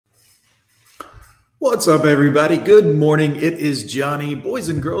What's up, everybody? Good morning. It is Johnny. Boys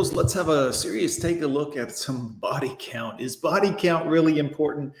and girls, let's have a serious take a look at some body count. Is body count really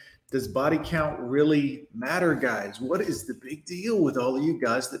important? Does body count really matter, guys? What is the big deal with all of you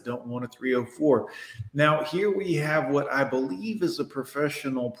guys that don't want a 304? Now, here we have what I believe is a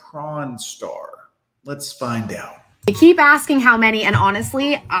professional prawn star. Let's find out. They keep asking how many, and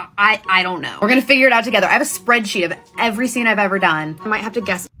honestly, I don't know. We're gonna figure it out together. I have a spreadsheet of every scene I've ever done. I might have to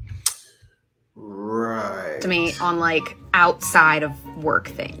guess. Right. To me on like outside of work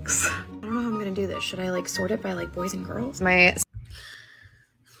things. I don't know how I'm gonna do this. Should I like sort it by like boys and girls? My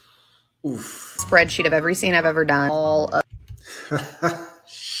spreadsheet of every scene I've ever done. All of,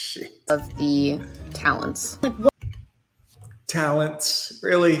 of the talents. Like what? Talents?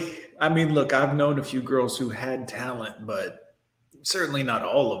 Really? I mean, look, I've known a few girls who had talent, but certainly not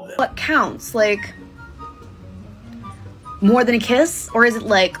all of them. What counts? Like more than a kiss? Or is it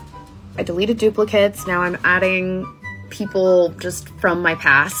like I deleted duplicates, now I'm adding people just from my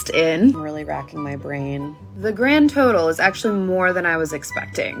past in. I'm really racking my brain. The grand total is actually more than I was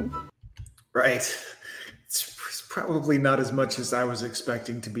expecting. Right. It's probably not as much as I was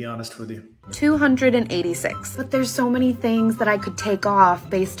expecting, to be honest with you. 286. But there's so many things that I could take off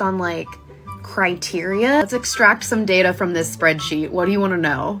based on like criteria. Let's extract some data from this spreadsheet. What do you want to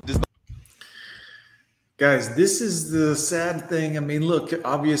know? Guys, this is the sad thing. I mean, look,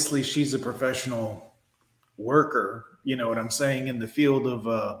 obviously she's a professional worker, you know what I'm saying, in the field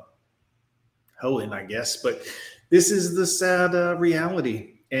of hoeing, I guess. But this is the sad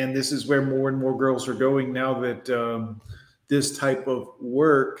reality. And this is where more and more girls are going now that this type of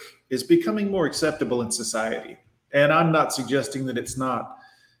work is becoming more acceptable in society. And I'm not suggesting that it's not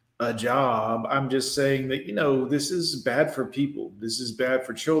a job. I'm just saying that, you know, this is bad for people. This is bad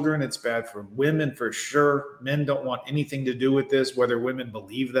for children. It's bad for women for sure. Men don't want anything to do with this, whether women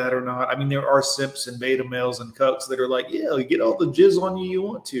believe that or not. I mean, there are simps and beta males and cucks that are like, yeah, you get all the jizz on you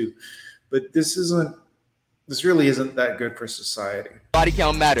want to. But this really isn't that good for society. Body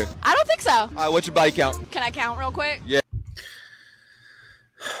count matter? I don't think so. All right, what's your body count? Can I count real quick? Yeah.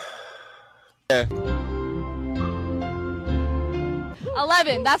 Yeah.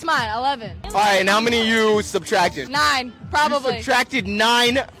 11. That's mine. 11. All right, and how many you subtracted? 9, probably. You subtracted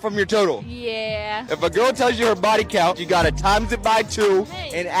 9 from your total. Yeah. If a girl tells you her body count, you gotta times it by 2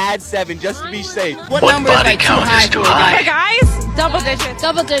 and add 7 just to be safe. What number body count is too high? Okay, guys. Double digits.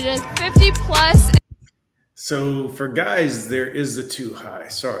 Double digits. 50 plus. So for guys, there is a too high.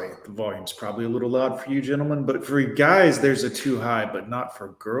 Sorry, the volume's probably a little loud for you gentlemen, but for guys, there's a too high, but not for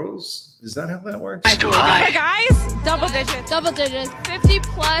girls. Is that how that works? It's too high. Okay, guys. Double digits. Double digits. 50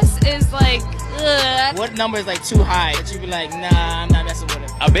 plus is like, ugh. What number is like too high that you be like, nah, I'm not messing with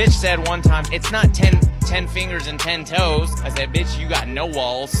it? A bitch said one time, it's not 10 fingers and 10 toes. I said, bitch, you got no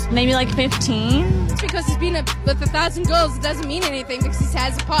walls. Maybe like 15. It's because he's been with 1,000 girls. It doesn't mean anything because he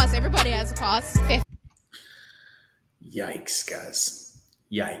has a pause. Everybody has a pause. 50. Yikes, guys.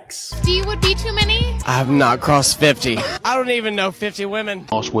 Yikes. 50 would be too many? I have not crossed 50. I don't even know 50 women.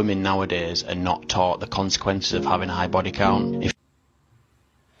 Most women nowadays are not taught the consequences of having a high body count.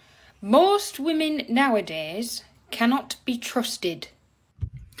 Most women nowadays cannot be trusted.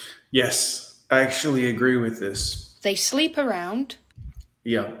 Yes, I actually agree with this. They sleep around.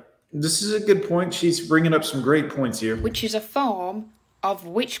 Yeah, this is a good point. She's bringing up some great points here. Which is a form of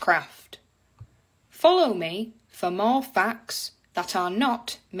witchcraft. Follow me for more facts that are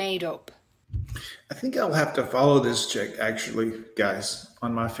not made up. I think I'll have to follow this chick, actually, guys,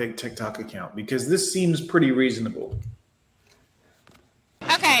 on my fake TikTok account, because this seems pretty reasonable.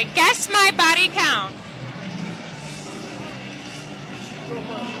 Okay, guess my body count.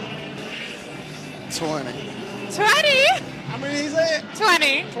 20. 20? How many is it?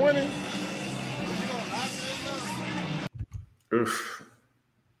 20. 20. Oof.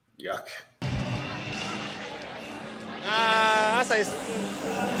 Yuck. I say 6.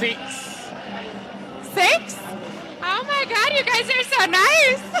 6? Oh my god, you guys are so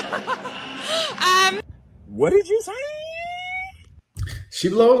nice. What did you say? She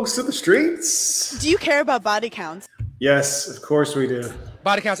belongs to the streets. Do you care about body counts? Yes, of course we do.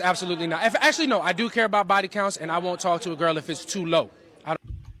 Body counts, absolutely not. Actually, no, I do care about body counts, and I won't talk to a girl if it's too low.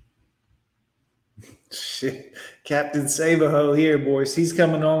 Shit. Captain Save-A-Ho here, boys. He's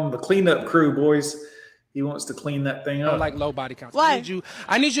coming on the cleanup crew, boys. He wants to clean that thing up. I don't like low body counts. Why?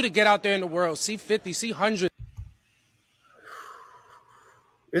 I need you to get out there in the world. See 50, see 100.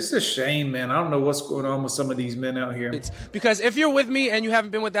 It's a shame, man. I don't know what's going on with some of these men out here. It's because if you're with me and you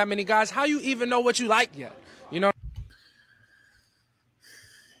haven't been with that many guys, how you even know what you like yet? You know?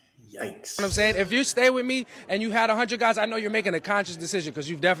 Yikes. You know what I'm saying? If you stay with me and you had 100 guys, I know you're making a conscious decision because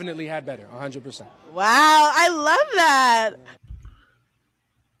you've definitely had better, 100%. Wow, I love that.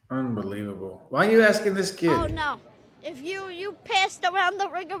 Unbelievable. Why are you asking this kid? Oh, no. If you passed around the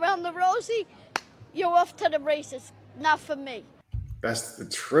ring around the Rosie, you're off to the races. Not for me. That's the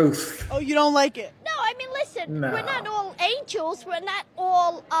truth. Oh, you don't like it? No, I mean, listen, No. we're not all angels. We're not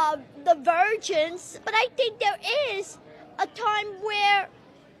all the virgins. But I think there is a time where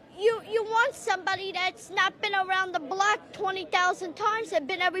you want somebody that's not been around the block 20,000 times and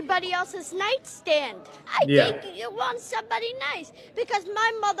been everybody else's nightstand. I think you want somebody nice, because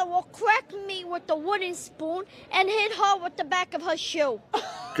my mother will crack me with the wooden spoon and hit her with the back of her shoe.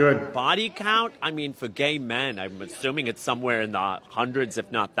 Good. Body count? I mean, for gay men, I'm assuming it's somewhere in the hundreds,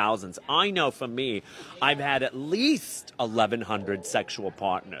 if not thousands. I know for me, I've had at least 1,100 sexual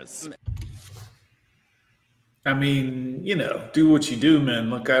partners. I mean, you know, do what you do,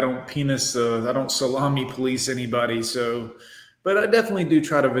 man. Look, I don't salami police anybody, so, but I definitely do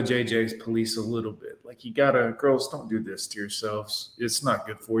try to vajayjay police a little bit. Like, girls, don't do this to yourselves. It's not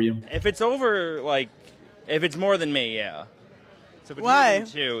good for you. If it's over, like, if it's more than me, yeah. So if it's Why? more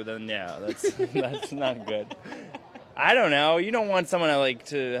than two, then yeah, that's not good. I don't know. You don't want someone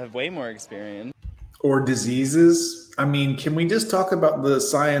to have way more experience. Or diseases. I mean, can we just talk about the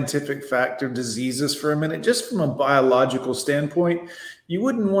scientific fact of diseases for a minute? Just from a biological standpoint, you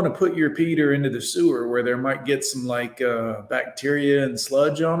wouldn't want to put your Peter into the sewer where there might get some like bacteria and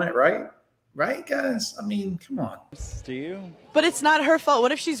sludge on it, right? Right, guys? I mean, come on. Do you? But it's not her fault.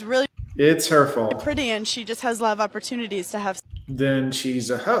 What if she's really It's her fault. pretty and she just has a lot of opportunities to have? Then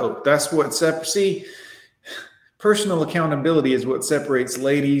she's a hoe. That's what see, personal accountability is what separates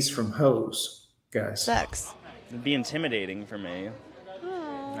ladies from hoes. Guys. Sex. It'd be intimidating for me.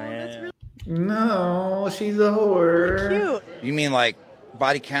 That's really No, she's a whore. cute. You mean like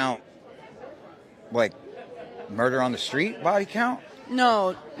body count, like murder on the street body count?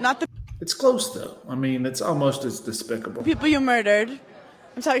 No, not the It's close though. I mean, it's almost as despicable. people you murdered.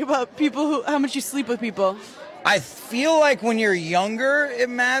 I'm talking about how much you sleep with people. I feel like when you're younger, it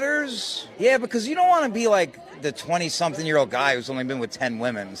matters. Yeah, because you don't want to be like the 20-something-year-old guy who's only been with 10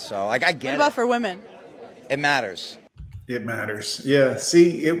 women. So, like, I get What about for women? It matters. It matters. Yeah.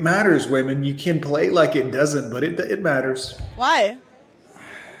 See, it matters, women. You can play like it doesn't, but it matters. Why?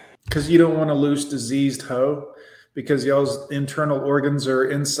 Because you don't want to lose diseased hoe. Because y'all's internal organs are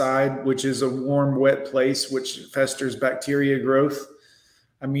inside, which is a warm, wet place, which festers bacteria growth.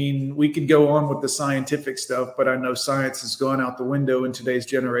 I mean, we could go on with the scientific stuff, but I know science has gone out the window in today's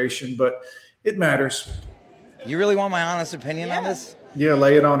generation, but it matters. You really want my honest opinion on this? Yeah,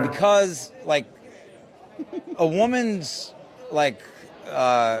 lay it on her. Because, like, a woman's, like,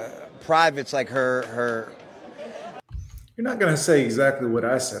 private's like her... You're not going to say exactly what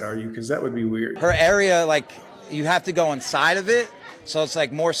I said, are you? Because that would be weird. Her area, like, you have to go inside of it, so it's,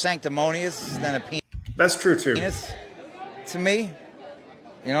 like, more sanctimonious than a penis. That's true, too. To me.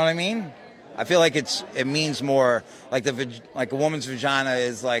 You know what I mean? I feel like it means more, like a woman's vagina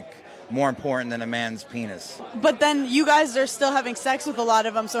is, like, more important than a man's penis. But then you guys are still having sex with a lot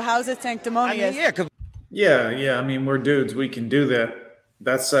of them, so how is it sanctimonious? I mean, Yeah. I mean, we're dudes. We can do that.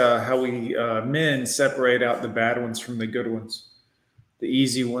 That's how we men separate out the bad ones from the good ones, the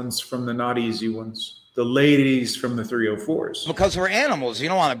easy ones from the not easy ones, the ladies from the 304s. Because we're animals. You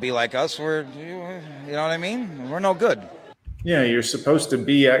don't want to be like us. You know what I mean? We're no good. Yeah, you're supposed to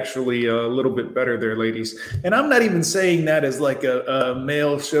be actually a little bit better there, ladies. And I'm not even saying that as like a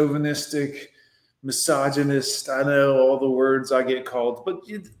male chauvinistic, misogynist. I know all the words I get called, but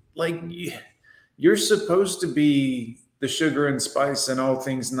you're supposed to be the sugar and spice and all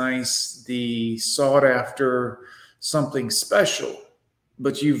things nice, the sought after something special,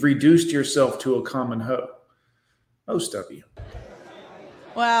 but you've reduced yourself to a common hoe. Most of you.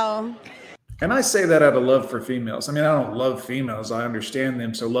 Wow. And I say that out of love for females. I mean, I don't love females. I understand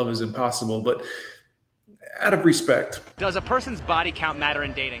them, so love is impossible. But out of respect. Does a person's body count matter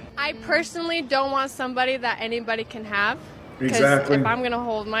in dating? I personally don't want somebody that anybody can have. Exactly. If I'm going to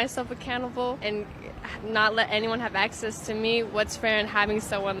hold myself accountable and not let anyone have access to me, what's fair in having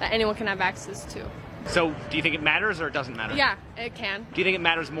someone that anyone can have access to? So, do you think it matters or it doesn't matter? Yeah, it can. Do you think it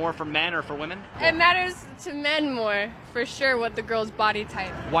matters more for men or for women? It matters to men more, for sure, what the girl's body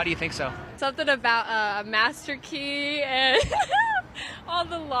type. Why do you think so? Something about a master key and all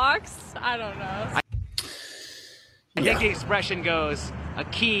the locks. I don't know. I think the expression goes, a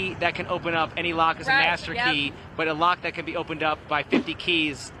key that can open up any lock is a master key, but a lock that can be opened up by 50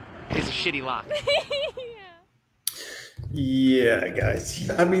 keys is a shitty lock. Yeah, guys.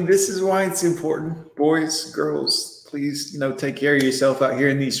 I mean, this is why it's important. Boys, girls, Please, take care of yourself out here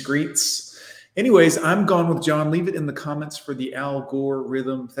in these streets. Anyways, I'm Gone with John. Leave it in the comments for the Al Gore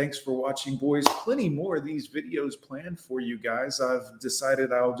rhythm. Thanks for watching, boys. Plenty more of these videos planned for you guys. I've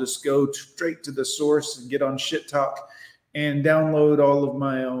decided I'll just go straight to the source and get on Shit Talk and download all of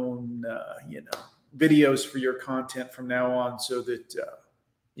my own, videos for your content from now on, so that,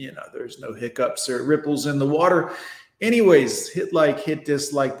 there's no hiccups or ripples in the water. Anyways, hit like, hit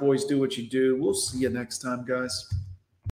dislike, boys. Do what you do. We'll see you next time, guys.